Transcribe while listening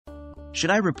Should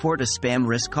I report a spam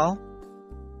risk call?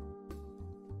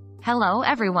 Hello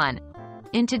everyone.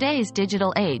 In today's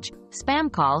digital age,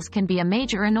 spam calls can be a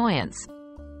major annoyance.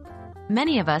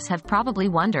 Many of us have probably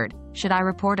wondered, should I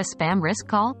report a spam risk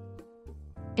call?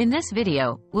 In this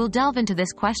video, we'll delve into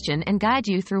this question and guide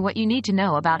you through what you need to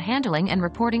know about handling and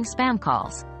reporting spam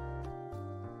calls.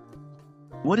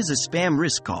 What is a spam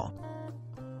risk call?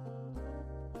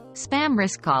 Spam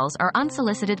risk calls are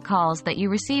unsolicited calls that you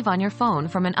receive on your phone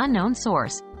from an unknown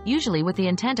source, usually with the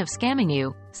intent of scamming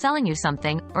you, selling you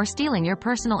something, or stealing your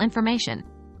personal information.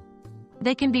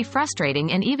 They can be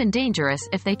frustrating and even dangerous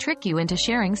if they trick you into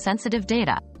sharing sensitive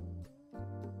data.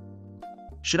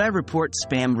 Should I report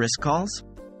spam risk calls?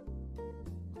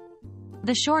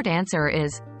 The short answer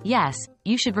is, yes,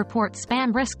 you should report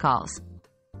spam risk calls.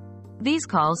 These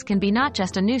calls can be not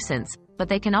just a nuisance, but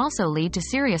they can also lead to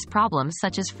serious problems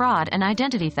such as fraud and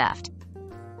identity theft.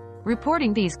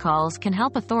 Reporting these calls can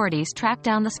help authorities track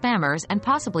down the spammers and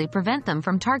possibly prevent them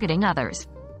from targeting others.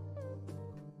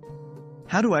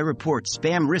 How do I report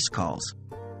spam risk calls?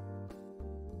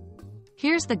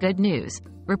 Here's the good news.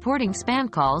 Reporting spam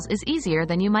calls is easier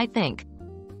than you might think.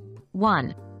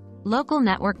 1. Local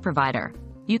network provider.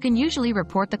 You can usually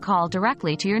report the call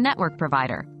directly to your network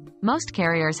provider. Most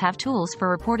carriers have tools for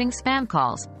reporting spam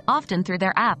calls, often through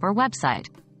their app or website.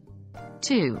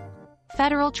 2.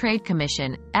 Federal Trade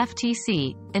Commission,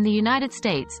 FTC. In the United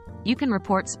States, you can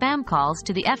report spam calls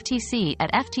to the FTC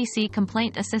at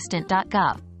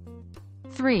ftccomplaintassistant.gov.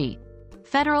 3.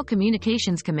 Federal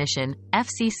Communications Commission,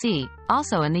 FCC.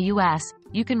 Also in the U.S.,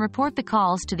 you can report the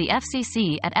calls to the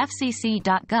FCC at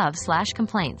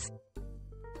fcc.gov/complaints.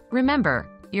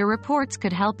 Remember, your reports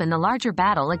could help in the larger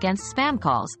battle against spam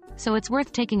calls, so it's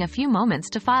worth taking a few moments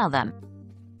to file them.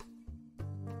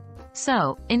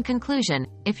 So, in conclusion,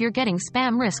 if you're getting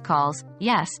spam risk calls,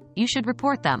 yes, you should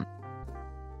report them.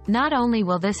 Not only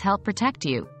will this help protect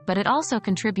you, but it also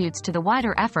contributes to the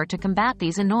wider effort to combat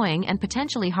these annoying and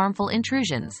potentially harmful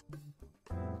intrusions.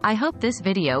 I hope this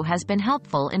video has been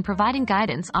helpful in providing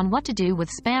guidance on what to do with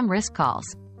spam risk calls.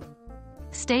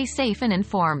 Stay safe and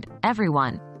informed,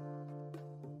 everyone.